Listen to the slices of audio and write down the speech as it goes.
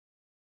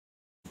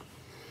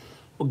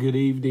Well, good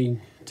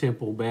evening,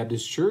 Temple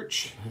Baptist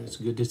Church. It's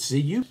good to see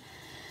you.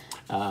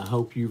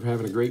 Hope you're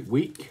having a great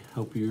week.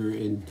 Hope you're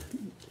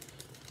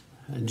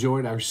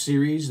enjoying our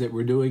series that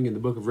we're doing in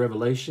the book of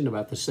Revelation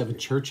about the seven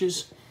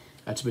churches.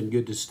 That's been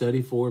good to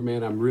study for,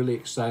 man. I'm really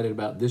excited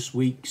about this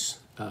week's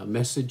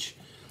message.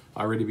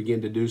 I already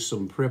began to do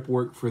some prep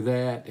work for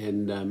that,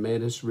 and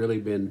man, it's really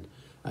been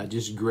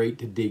just great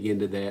to dig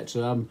into that.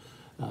 So I'm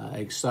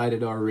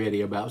excited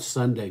already about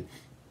Sunday.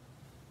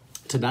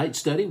 Tonight's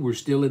study, we're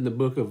still in the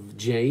book of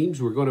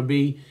James. We're going to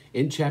be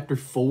in chapter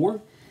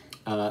 4,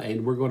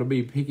 and we're going to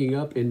be picking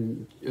up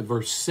in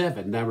verse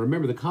 7. Now,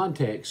 remember the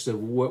context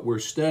of what we're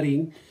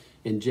studying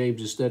in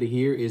James's study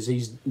here is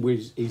he's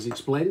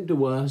explaining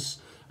to us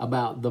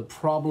about the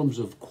problems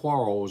of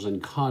quarrels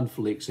and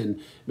conflicts.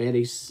 And, man,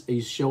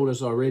 he's shown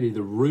us already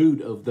the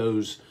root of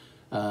those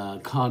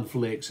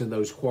conflicts and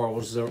those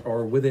quarrels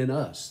are within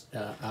us.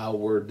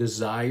 Our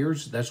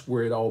desires, that's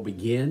where it all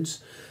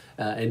begins.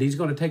 And he's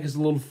going to take us a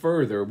little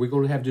further. We're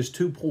going to have just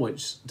 2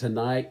 points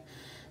tonight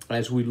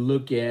as we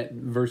look at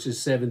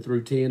verses 7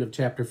 through 10 of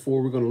chapter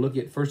 4. We're going to look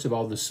at, first of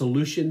all, the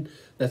solution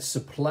that's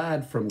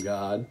supplied from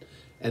God.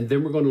 And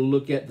then we're going to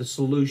look at the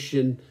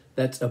solution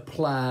that's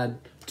applied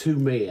to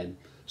man.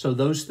 So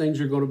those things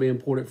are going to be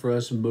important for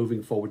us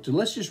moving forward. So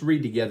let's just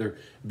read together,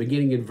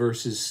 beginning in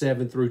verses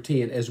 7 through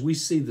 10, as we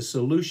see the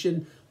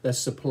solution that's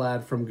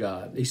supplied from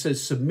God. He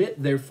says,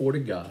 "Submit therefore to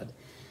God.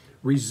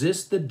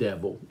 Resist the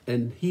devil,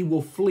 and he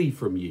will flee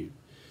from you.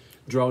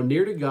 Draw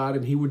near to God,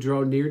 and he will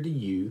draw near to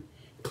you.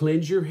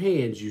 Cleanse your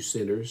hands, you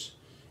sinners,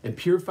 and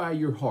purify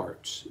your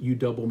hearts, you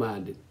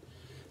double-minded."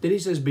 Then he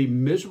says, "Be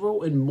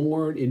miserable and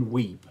mourn and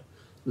weep.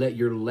 Let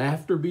your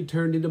laughter be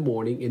turned into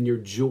mourning and your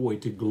joy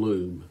to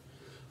gloom.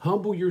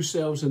 Humble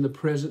yourselves in the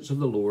presence of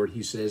the Lord,"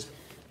 he says,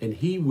 "and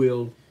he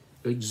will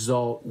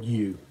exalt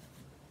you."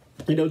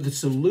 You know, the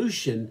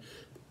solution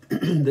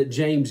that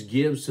James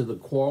gives to the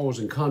quarrels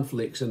and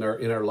conflicts in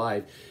our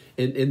life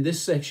in this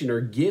section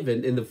are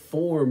given in the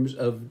forms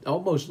of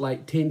almost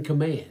like 10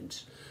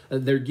 commands.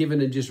 They're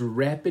given in just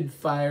rapid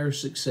fire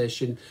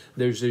succession.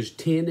 There's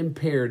 10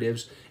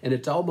 imperatives, and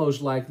it's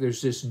almost like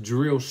there's this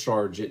drill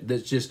sergeant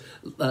that's just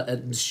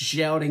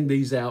shouting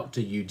these out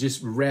to you,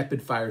 just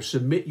rapid fire.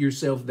 Submit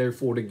yourself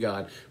therefore to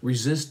God.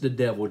 Resist the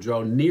devil.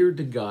 Draw near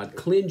to God.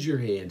 Cleanse your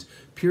hands.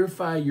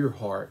 Purify your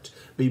heart.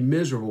 Be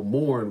miserable.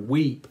 Mourn.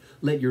 Weep.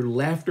 Let your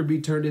laughter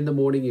be turned in the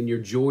morning and your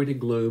joy to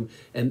gloom.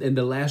 And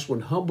the last one,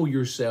 humble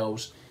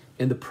yourselves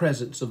in the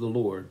presence of the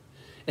Lord.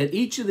 And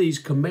each of these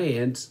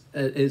commands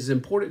is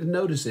important to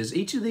notice is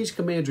each of these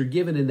commands are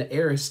given in the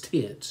aorist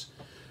tense.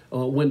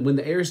 When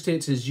the aorist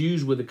tense is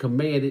used with a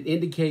command, it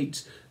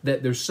indicates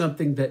that there's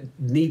something that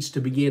needs to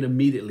begin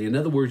immediately. In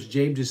other words,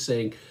 James is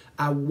saying,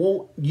 I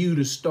want you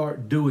to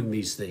start doing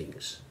these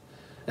things.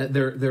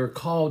 They're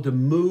called to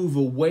move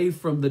away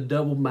from the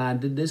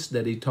double-mindedness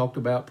that he talked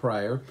about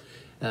prior,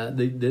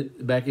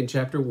 back in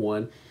chapter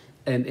 1.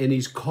 And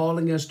he's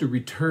calling us to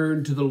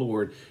return to the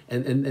Lord.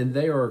 And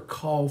they are a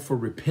call for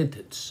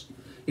repentance.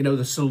 You know,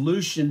 the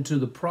solution to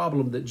the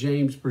problem that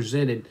James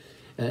presented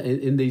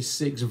in these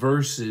 6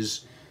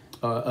 verses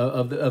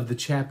of the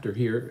chapter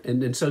here.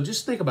 And so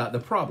just think about the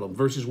problem.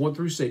 Verses 1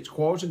 through 6,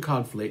 quarrels and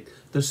conflict,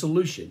 the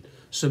solution.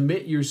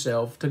 Submit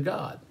yourself to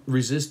God.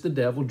 Resist the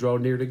devil, draw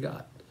near to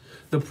God.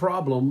 The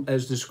problem,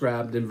 as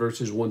described in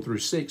verses 1 through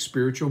 6,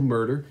 spiritual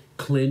murder,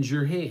 cleanse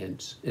your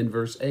hands in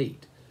verse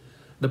 8.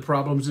 The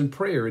problems in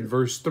prayer in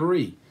verse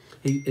 3.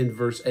 In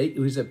verse 8,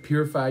 he said,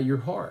 purify your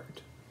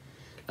heart.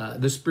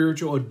 The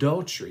spiritual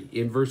adultery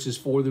in verses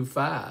 4 through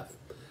 5.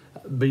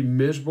 Be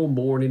miserable,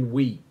 mourn, and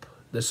weep.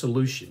 The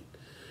solution.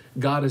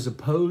 God is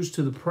opposed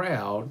to the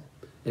proud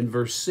in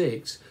verse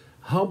 6.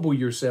 Humble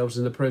yourselves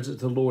in the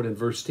presence of the Lord in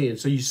verse 10.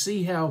 So you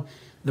see how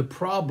the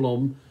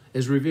problem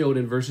is revealed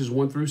in verses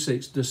 1 through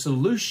 6. The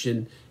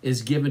solution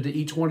is given to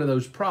each one of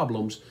those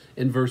problems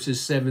in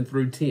verses 7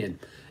 through 10.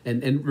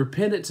 And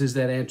repentance is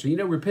that answer. You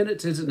know,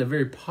 repentance isn't a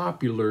very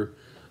popular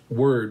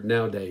word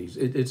nowadays.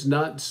 It's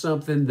not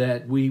something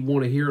that we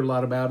want to hear a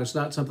lot about. It's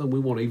not something we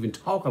want to even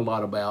talk a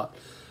lot about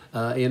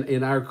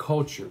in our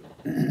culture.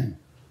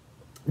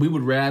 We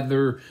would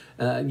rather,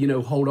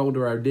 hold on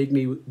to our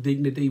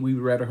dignity. We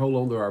would rather hold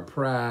on to our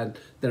pride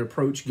than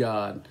approach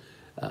God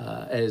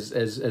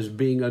as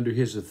being under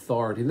his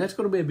authority. And that's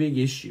going to be a big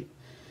issue.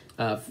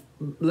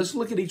 Let's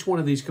look at each one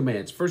of these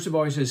commands. First of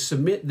all, he says,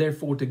 submit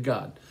therefore to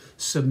God.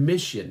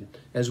 Submission,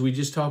 as we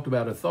just talked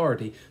about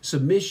authority,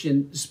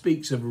 submission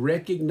speaks of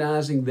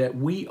recognizing that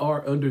we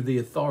are under the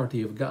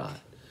authority of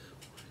God.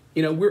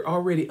 You know, we're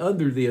already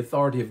under the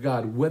authority of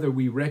God, whether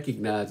we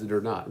recognize it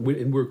or not.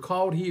 And we're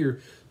called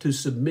here to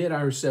submit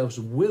ourselves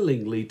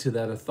willingly to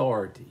that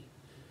authority.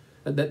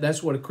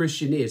 That's what a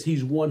Christian is.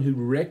 He's one who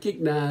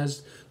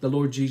recognized the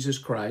Lord Jesus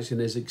Christ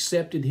and has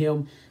accepted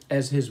him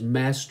as his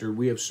master.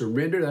 We have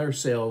surrendered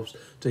ourselves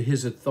to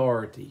his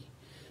authority.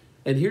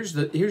 And here's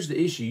the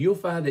issue. You'll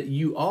find that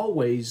you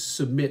always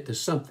submit to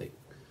something.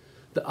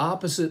 The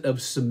opposite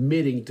of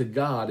submitting to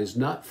God is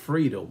not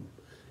freedom.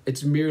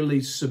 It's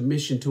merely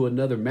submission to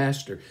another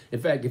master.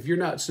 In fact, if you're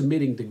not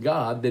submitting to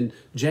God, then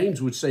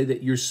James would say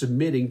that you're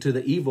submitting to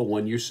the evil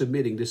one. You're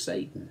submitting to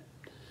Satan.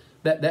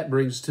 That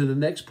brings us to the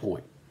next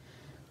point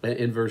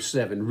in verse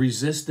 7.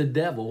 Resist the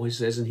devil, he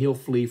says, and he'll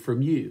flee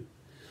from you.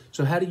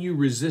 So how do you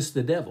resist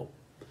the devil?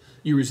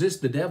 You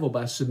resist the devil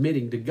by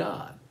submitting to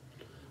God.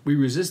 We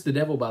resist the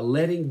devil by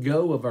letting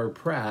go of our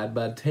pride,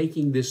 by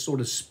taking this sort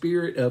of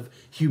spirit of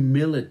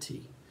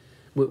humility.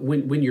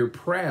 When you're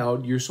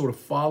proud, you're sort of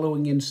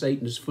following in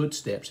Satan's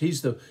footsteps.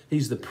 He's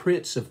the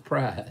prince of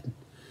pride.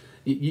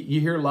 You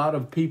hear a lot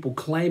of people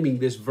claiming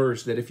this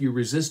verse that if you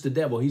resist the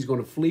devil, he's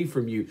going to flee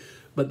from you.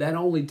 But that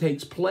only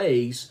takes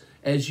place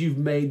as you've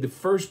made the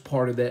first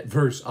part of that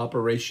verse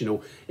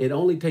operational. It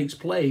only takes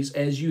place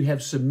as you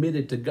have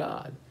submitted to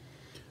God.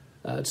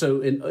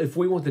 So if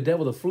we want the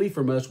devil to flee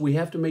from us, we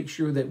have to make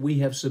sure that we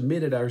have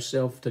submitted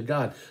ourselves to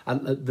God.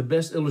 The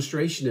best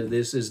illustration of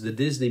this is the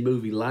Disney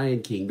movie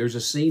Lion King. There's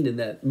a scene in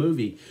that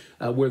movie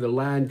where the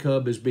lion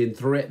cub has been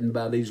threatened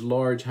by these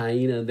large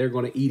hyena, and they're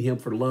going to eat him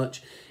for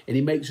lunch. And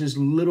he makes this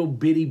little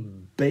bitty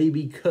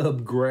baby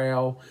cub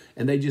growl,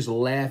 and they just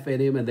laugh at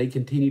him, and they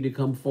continue to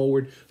come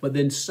forward. But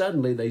then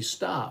suddenly they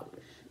stop,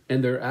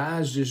 and their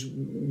eyes just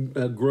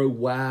grow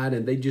wide,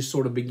 and they just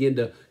sort of begin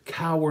to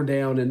cower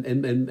down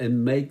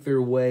and make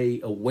their way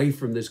away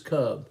from this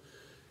cub.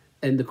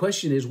 And the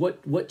question is,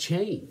 what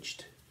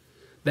changed?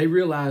 They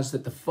realized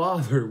that the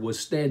father was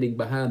standing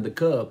behind the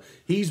cub.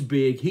 He's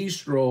big, he's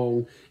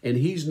strong, and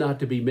he's not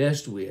to be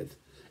messed with.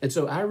 And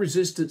so our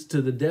resistance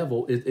to the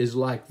devil is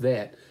like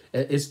that.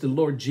 It's the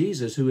Lord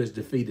Jesus who has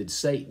defeated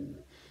Satan.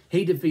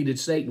 He defeated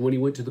Satan when he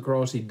went to the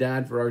cross. He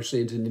died for our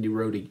sins, and then he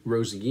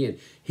rose again.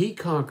 He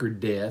conquered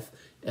death,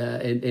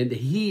 and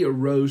he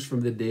arose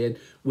from the dead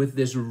with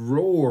this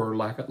roar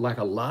like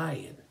a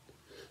lion.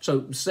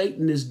 So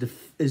Satan is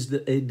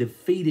a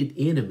defeated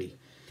enemy,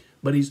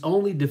 but he's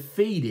only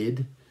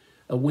defeated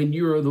when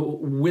you're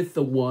with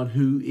the one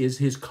who is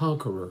his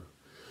conqueror.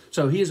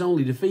 So he is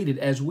only defeated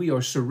as we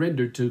are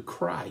surrendered to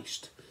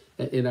Christ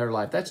in our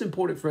life. That's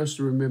important for us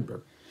to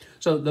remember.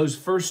 So those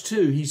first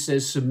two, he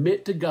says,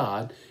 submit to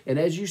God. And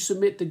as you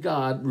submit to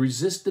God,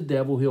 resist the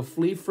devil, he'll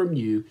flee from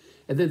you.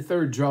 And then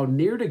third, draw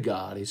near to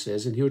God, he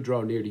says, and he'll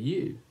draw near to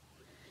you.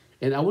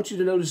 And I want you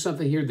to notice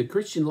something here. The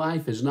Christian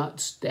life is not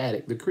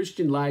static. The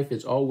Christian life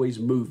is always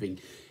moving.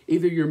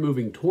 Either you're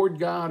moving toward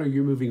God or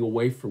you're moving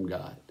away from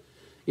God.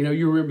 You know,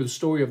 you remember the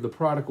story of the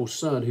prodigal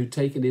son who'd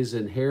taken his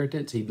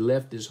inheritance. He'd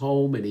left his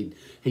home and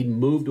he'd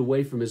moved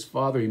away from his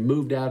father. He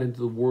moved out into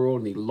the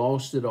world and he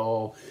lost it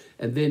all.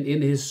 And then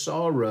in his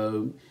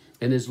sorrow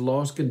and his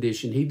lost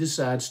condition, he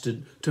decides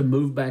to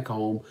move back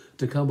home,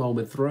 to come home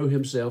and throw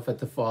himself at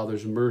the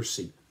father's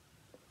mercy.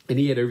 And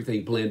he had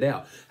everything planned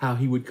out, how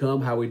he would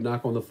come, how he'd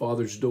knock on the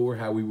father's door,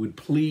 how he would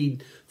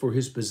plead for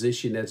his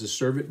position as a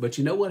servant. But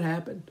you know what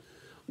happened?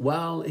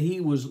 While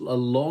he was a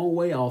long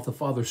way off, the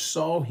father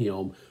saw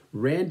him,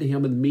 ran to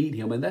him and meet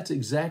him. And that's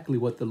exactly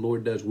what the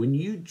Lord does. When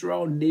you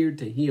draw near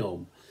to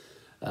him,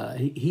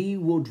 he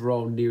will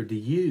draw near to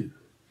you.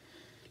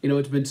 You know,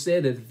 it's been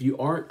said that if you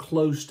aren't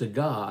close to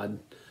God,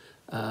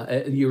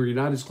 you're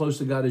not as close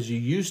to God as you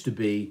used to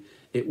be,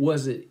 it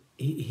wasn't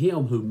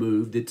him who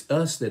moved, it's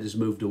us that has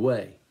moved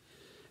away.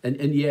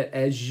 And yet,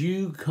 as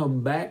you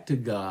come back to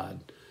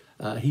God,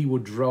 he will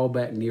draw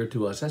back near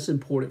to us. That's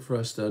important for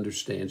us to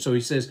understand. So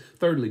he says,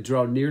 thirdly,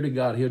 draw near to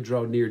God, he'll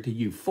draw near to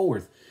you.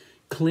 Fourth,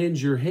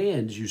 cleanse your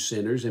hands, you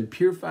sinners, and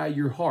purify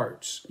your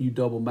hearts, you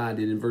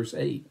double-minded, in verse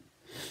 8.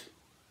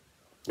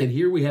 And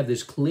here we have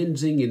this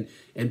cleansing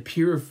and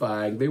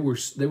purifying. They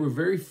were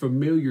very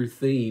familiar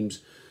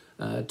themes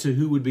to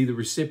who would be the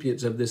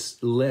recipients of this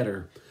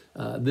letter.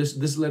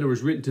 This letter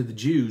was written to the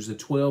Jews, the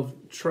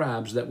 12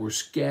 tribes that were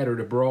scattered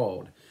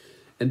abroad.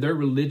 And their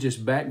religious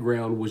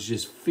background was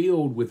just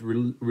filled with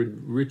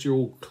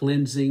ritual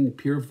cleansing,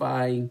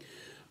 purifying.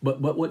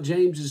 But what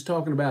James is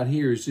talking about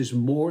here is just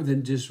more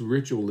than just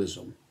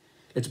ritualism.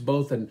 It's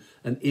both an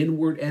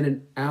inward and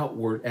an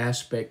outward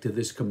aspect to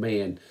this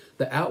command.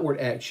 The outward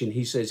action,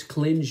 he says,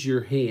 cleanse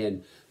your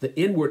hand. The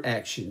inward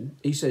action,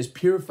 he says,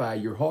 purify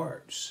your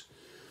hearts.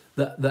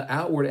 The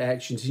outward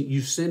actions,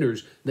 you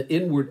sinners, the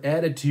inward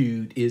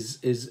attitude is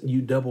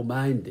you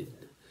double-minded.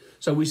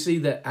 So we see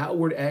that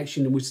outward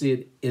action and we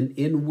see an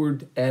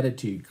inward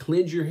attitude.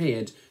 Cleanse your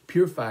hands,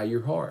 purify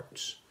your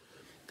hearts.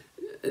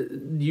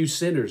 You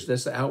sinners,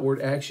 that's the outward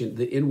action.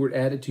 The inward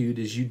attitude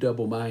is you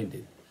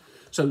double-minded.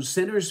 So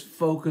sinners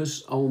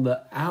focus on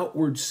the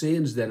outward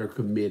sins that are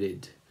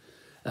committed.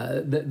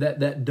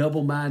 That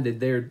double-minded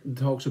there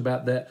talks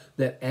about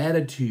that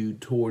attitude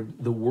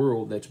toward the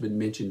world that's been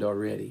mentioned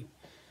already.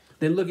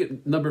 Then look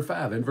at number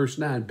 5 in verse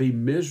 9. Be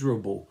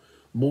miserable,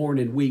 mourn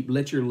and weep.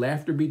 Let your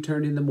laughter be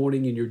turned in the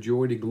morning and your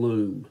joy to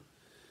gloom.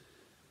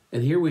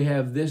 And here we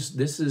have this.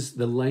 This is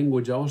the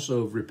language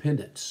also of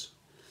repentance.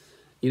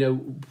 You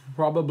know,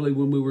 probably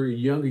when we were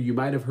younger, you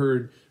might have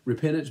heard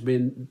repentance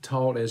being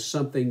taught as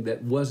something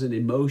that wasn't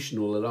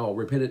emotional at all.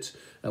 Repentance,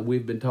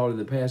 we've been taught in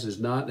the past, is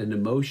not an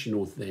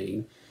emotional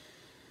thing.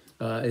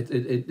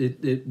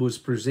 It was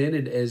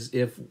presented as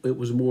if it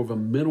was more of a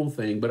mental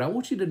thing. But I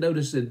want you to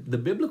notice that the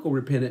biblical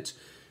repentance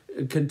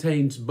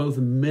contains both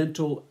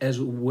mental as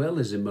well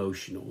as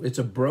emotional. It's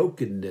a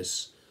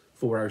brokenness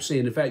for our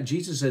sin. In fact,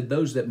 Jesus said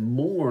those that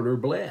mourn are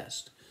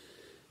blessed.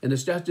 And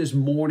it's not just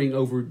mourning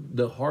over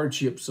the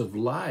hardships of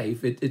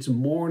life. It's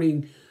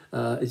mourning.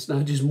 It's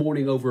not just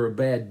mourning over a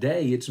bad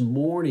day. It's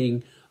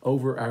mourning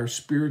over our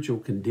spiritual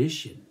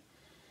condition.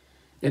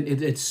 And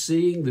it's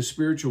seeing the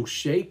spiritual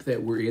shape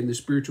that we're in, the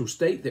spiritual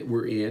state that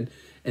we're in,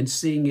 and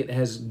seeing it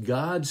as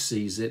God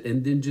sees it,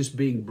 and then just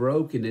being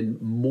broken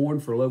and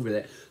mournful over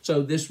that.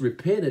 So this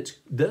repentance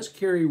does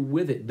carry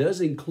with it,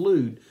 does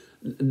include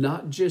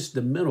not just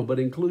the mental, but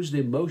includes the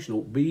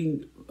emotional,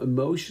 being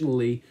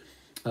emotionally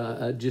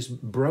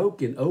just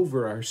broken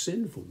over our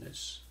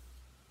sinfulness.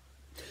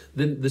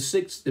 Then the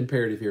sixth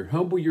imperative here,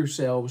 humble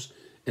yourselves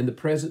in the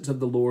presence of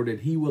the Lord,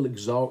 and he will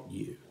exalt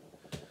you.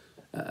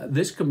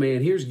 This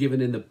command here is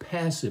given in the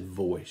passive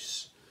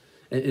voice.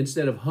 And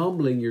instead of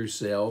humbling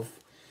yourself,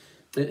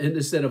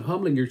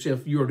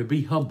 you are to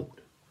be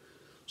humbled.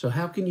 So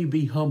how can you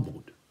be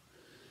humbled?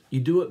 You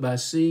do it by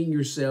seeing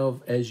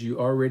yourself as you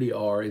already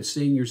are, and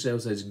seeing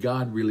yourselves as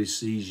God really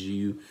sees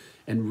you,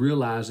 and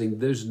realizing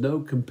there's no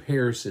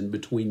comparison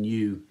between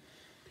you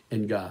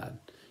and God.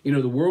 You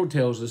know, the world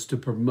tells us to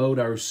promote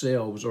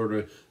ourselves or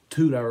to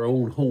toot our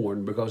own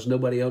horn because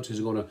nobody else is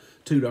going to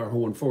toot our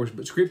horn for us.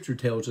 But Scripture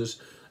tells us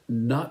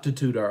not to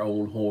toot our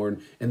own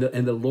horn, and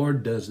the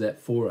Lord does that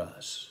for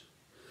us.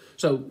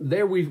 So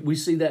there we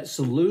see that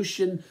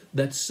solution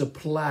that's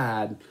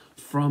supplied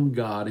from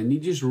God, and he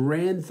just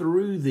ran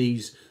through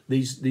these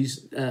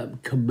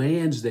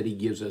commands that he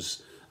gives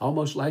us,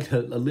 almost like a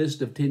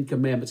list of 10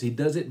 commandments. He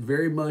does it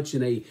very much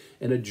in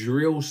a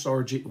drill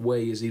sergeant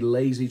way as he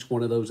lays each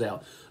one of those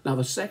out. Now,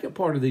 the second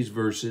part of these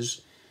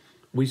verses,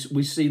 we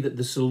see that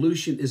the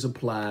solution is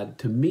applied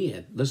to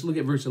men. Let's look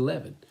at verse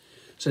 11.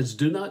 It says,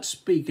 do not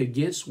speak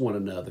against one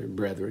another,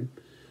 brethren,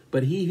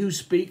 but he who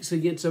speaks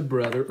against a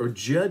brother or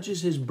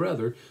judges his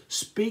brother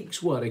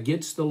speaks what?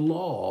 Against the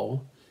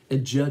law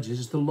and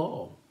judges the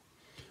law.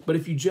 But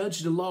if you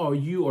judge the law,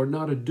 you are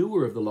not a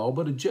doer of the law,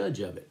 but a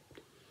judge of it.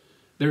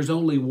 There's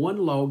only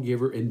one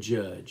lawgiver and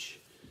judge,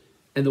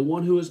 and the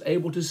one who is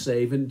able to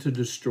save and to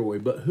destroy.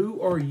 But who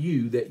are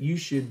you that you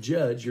should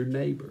judge your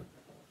neighbor?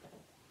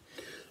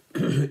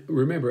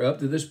 Remember, up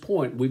to this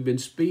point, we've been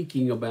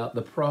speaking about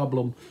the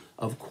problem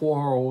of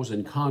quarrels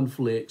and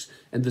conflicts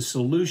and the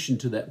solution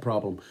to that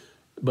problem.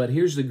 But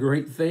here's the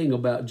great thing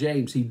about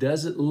James. He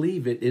doesn't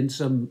leave it in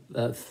some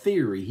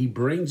theory. He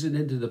brings it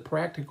into the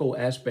practical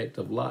aspect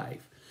of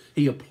life.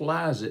 He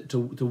applies it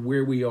to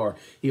where we are.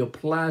 He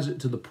applies it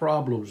to the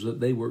problems that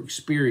they were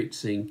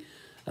experiencing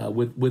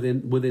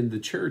within the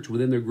church,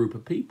 within their group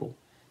of people.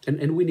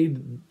 And we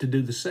need to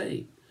do the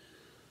same.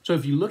 So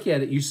if you look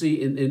at it, you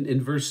see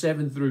in verse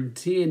 7 through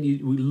 10, we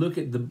look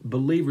at the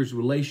believer's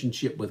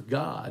relationship with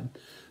God.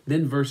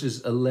 Then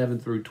verses 11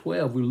 through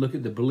 12, we look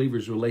at the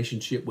believer's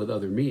relationship with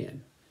other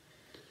men.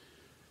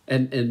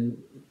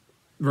 And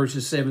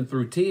verses 7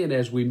 through 10,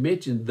 as we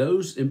mentioned,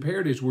 those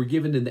imperatives were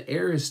given in the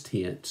aorist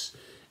tense,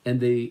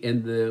 and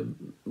the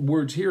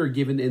words here are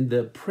given in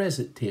the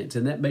present tense,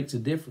 and that makes a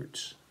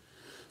difference.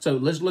 So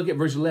let's look at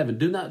verse 11.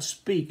 Do not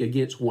speak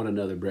against one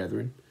another,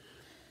 brethren.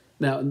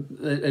 Now,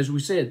 as we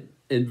said,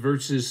 in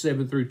verses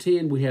 7 through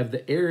 10, we have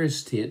the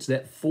aorist tense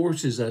that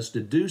forces us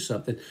to do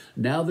something.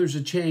 Now there's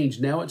a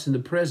change. Now it's in the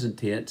present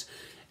tense.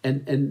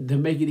 And to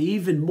make it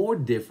even more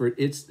different,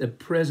 it's the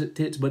present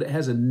tense, but it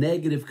has a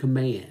negative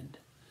command.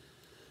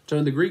 So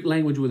in the Greek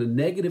language, when a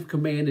negative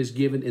command is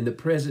given in the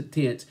present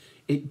tense,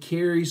 it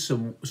carries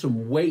some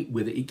weight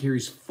with it. It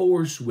carries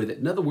force with it.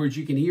 In other words,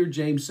 you can hear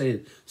James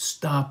saying,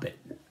 stop it.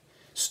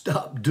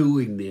 Stop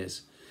doing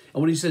this.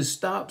 And when he says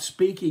stop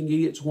speaking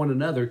against one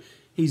another,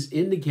 he's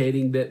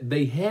indicating that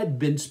they had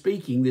been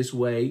speaking this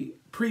way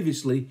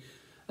previously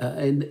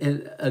and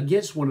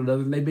against one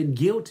another, and they've been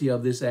guilty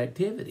of this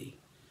activity.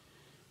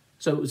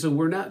 So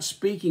we're not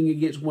speaking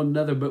against one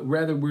another, but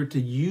rather we're to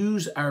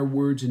use our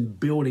words in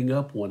building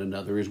up one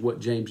another, is what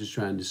James is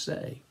trying to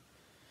say.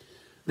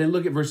 Then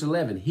look at verse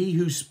 11. He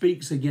who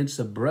speaks against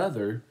a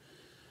brother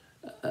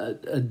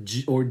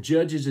or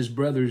judges his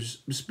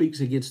brothers speaks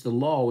against the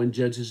law and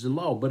judges the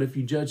law. But if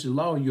you judge the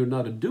law, you're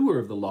not a doer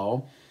of the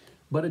law,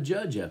 but a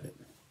judge of it.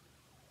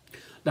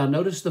 Now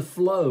notice the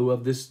flow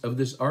of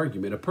this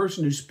argument. A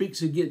person who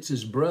speaks against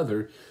his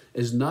brother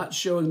is not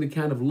showing the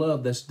kind of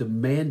love that's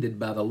demanded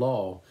by the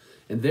law,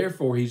 and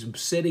therefore he's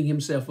setting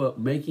himself up,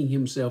 making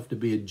himself to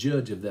be a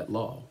judge of that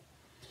law.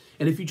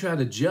 And if you try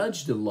to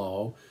judge the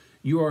law,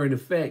 you are in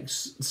effect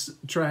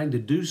trying to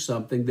do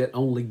something that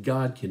only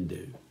God can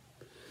do.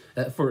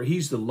 For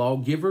he's the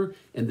lawgiver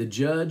and the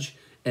judge,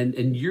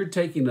 and you're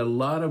taking a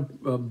lot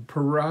of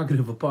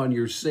prerogative upon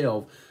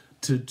yourself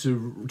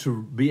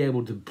to be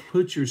able to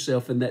put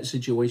yourself in that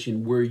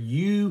situation where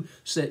you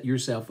set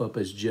yourself up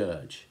as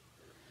judge.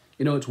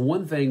 You know, it's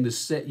one thing to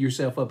set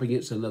yourself up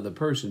against another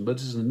person, but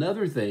it's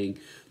another thing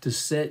to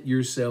set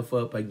yourself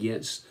up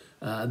against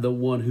the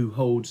one who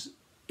holds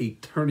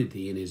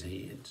eternity in his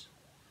hands.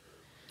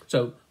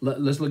 So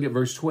let's look at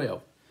verse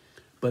 12.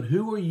 But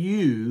who are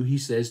you, he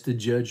says, to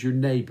judge your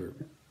neighbor?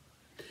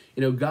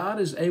 You know, God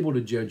is able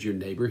to judge your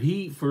neighbor.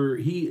 He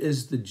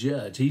is the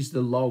judge. He's the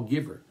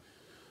lawgiver.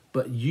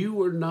 But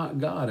you are not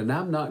God, and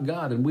I'm not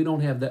God, and we don't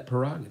have that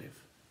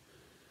prerogative.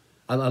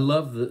 I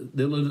love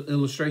the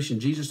illustration.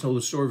 Jesus told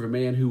the story of a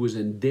man who was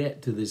in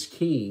debt to this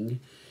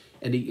king,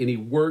 and he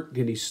worked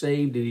and he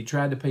saved and he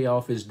tried to pay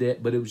off his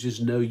debt, but it was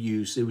just no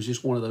use. It was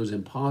just one of those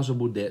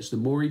impossible debts. The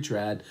more he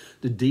tried,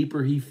 the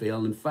deeper he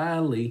fell, and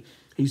finally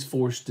he's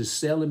forced to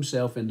sell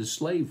himself into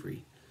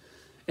slavery.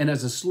 And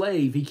as a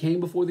slave, he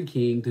came before the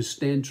king to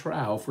stand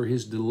trial for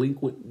his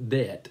delinquent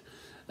debt.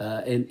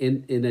 And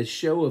in a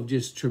show of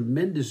just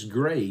tremendous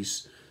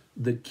grace,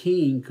 the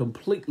king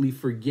completely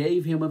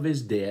forgave him of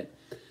his debt,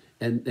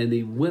 and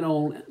he went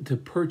on to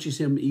purchase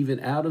him even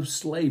out of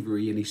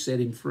slavery, and he set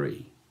him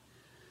free.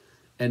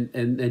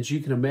 And as you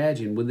can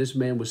imagine, when this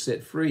man was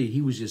set free,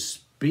 he was just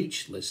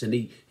speechless, and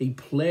he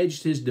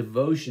pledged his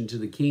devotion to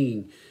the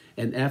king.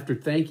 And after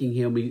thanking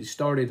him, he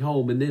started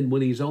home. And then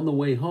when he's on the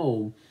way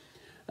home,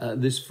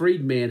 this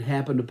freedman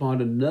happened upon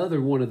another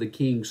one of the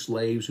king's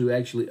slaves who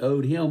actually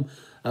owed him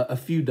a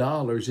few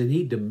dollars, and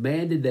he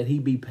demanded that he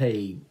be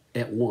paid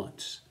at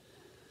once.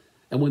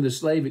 And when the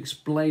slave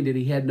explained that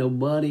he had no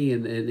money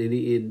and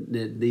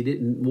he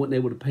wasn't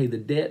able to pay the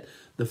debt,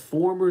 the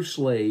former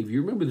slave, you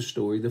remember the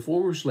story, the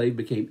former slave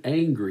became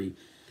angry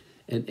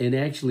and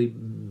actually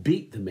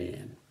beat the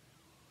man.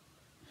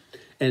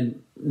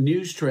 And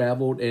news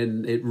traveled,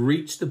 and it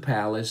reached the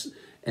palace,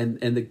 and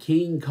the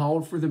king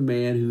called for the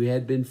man who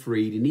had been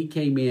freed, and he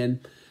came in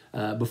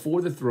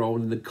before the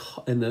throne,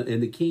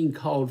 and the king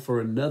called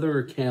for another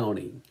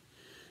accounting.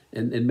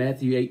 And in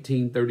Matthew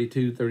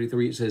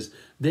 18:32-33, it says,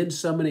 "Then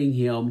summoning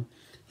him,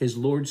 his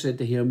Lord said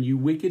to him, 'You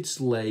wicked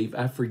slave,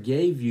 I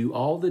forgave you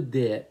all the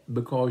debt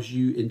because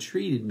you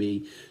entreated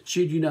me.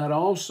 Should you not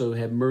also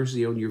have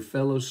mercy on your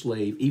fellow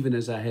slave, even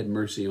as I had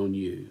mercy on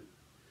you?'"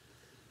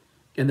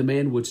 And the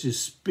man was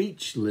just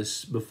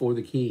speechless before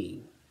the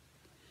king.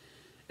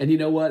 And you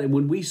know what? And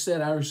when we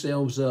set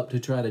ourselves up to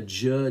try to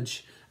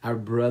judge our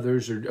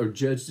brothers or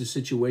judge the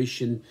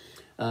situation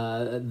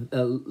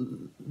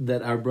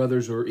that our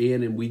brothers are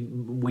in, and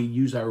we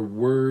use our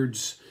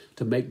words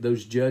to make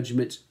those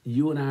judgments,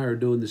 you and I are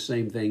doing the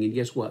same thing. And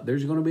guess what?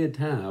 There's going to be a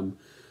time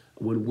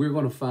when we're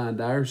going to find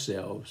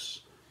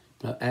ourselves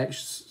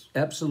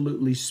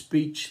absolutely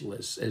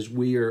speechless as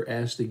we are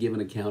asked to give an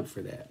account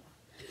for that.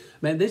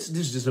 Man, this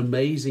is just an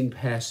amazing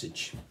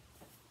passage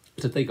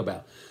to think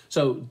about.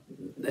 So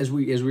as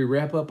we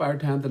wrap up our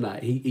time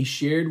tonight, he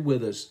shared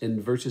with us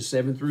in verses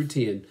 7 through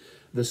 10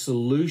 the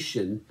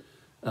solution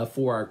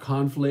for our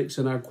conflicts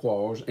and our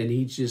quarrels, and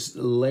he just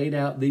laid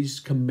out these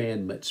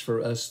commandments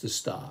for us to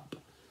stop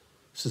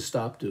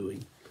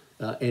doing.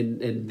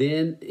 And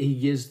then he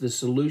gives the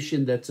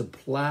solution that's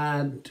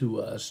applied to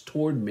us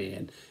toward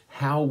man,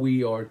 how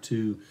we are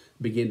to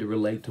begin to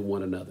relate to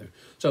one another.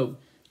 So,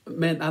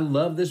 man, I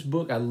love this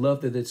book. I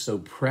love that it's so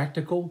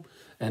practical,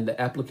 and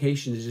the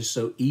application is just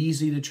so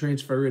easy to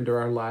transfer into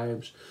our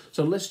lives.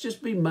 So let's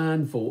just be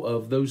mindful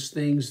of those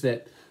things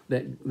that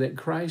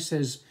Christ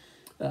has,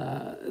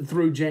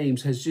 through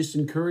James, has just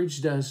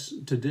encouraged us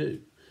to do.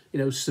 You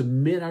know,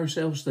 submit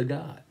ourselves to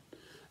God,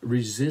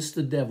 resist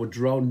the devil,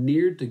 draw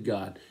near to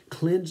God,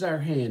 cleanse our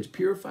hands,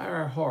 purify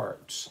our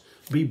hearts,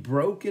 be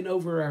broken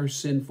over our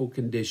sinful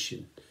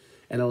condition,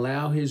 and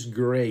allow his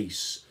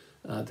grace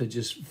to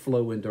just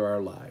flow into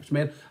our lives.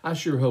 Man, I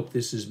sure hope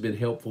this has been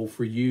helpful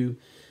for you.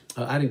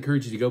 I'd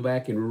encourage you to go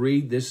back and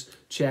read this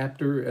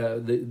chapter,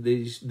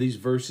 these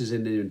verses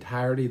in their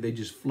entirety. They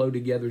just flow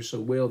together so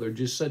well. They're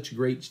just such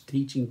great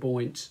teaching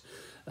points,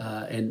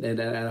 and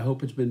I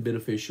hope it's been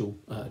beneficial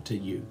to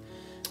you.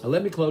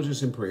 Let me close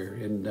this in prayer,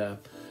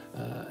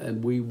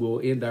 and we will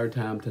end our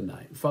time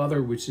tonight.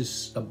 Father, which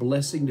is a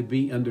blessing to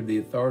be under the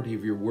authority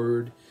of your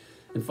word.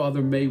 And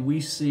Father, may we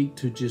seek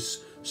to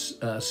just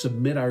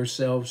submit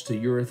ourselves to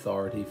your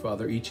authority,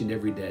 Father, each and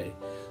every day.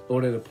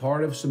 Lord, and a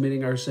part of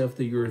submitting ourselves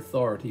to your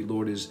authority,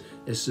 Lord, is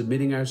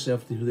submitting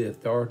ourselves to the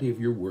authority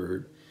of your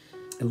word.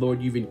 And Lord,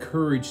 you've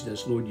encouraged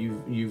us, Lord,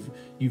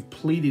 you've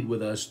pleaded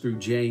with us through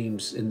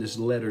James in this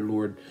letter,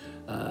 Lord,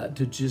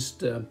 to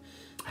just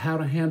how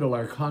to handle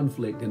our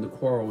conflict and the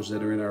quarrels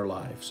that are in our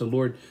life. So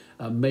Lord,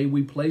 may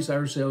we place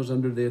ourselves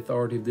under the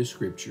authority of this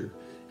scripture.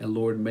 And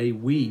Lord, may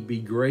we be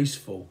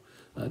graceful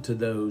to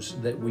those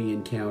that we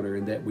encounter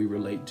and that we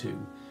relate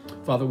to.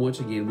 Father,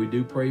 once again, we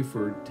do pray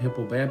for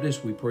Temple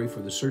Baptist. We pray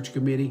for the search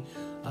committee.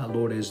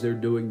 Lord, as they're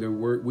doing their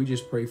work, we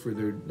just pray for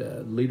their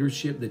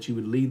leadership, that you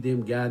would lead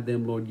them, guide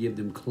them. Lord, give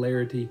them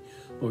clarity.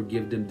 Lord,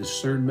 give them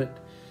discernment.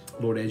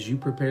 Lord, as you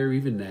prepare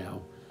even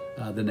now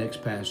the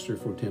next pastor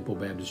for Temple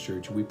Baptist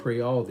Church, we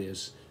pray all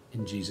this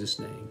in Jesus'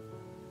 name.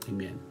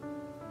 Amen.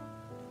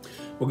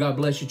 Well, God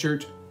bless you,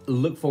 church.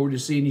 Look forward to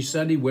seeing you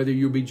Sunday, whether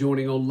you'll be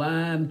joining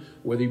online,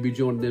 whether you'll be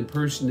joining in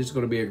person. It's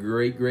going to be a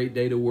great, great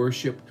day to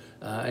worship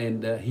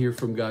and hear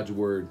from God's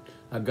word.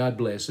 God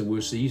bless, and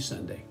we'll see you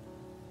Sunday.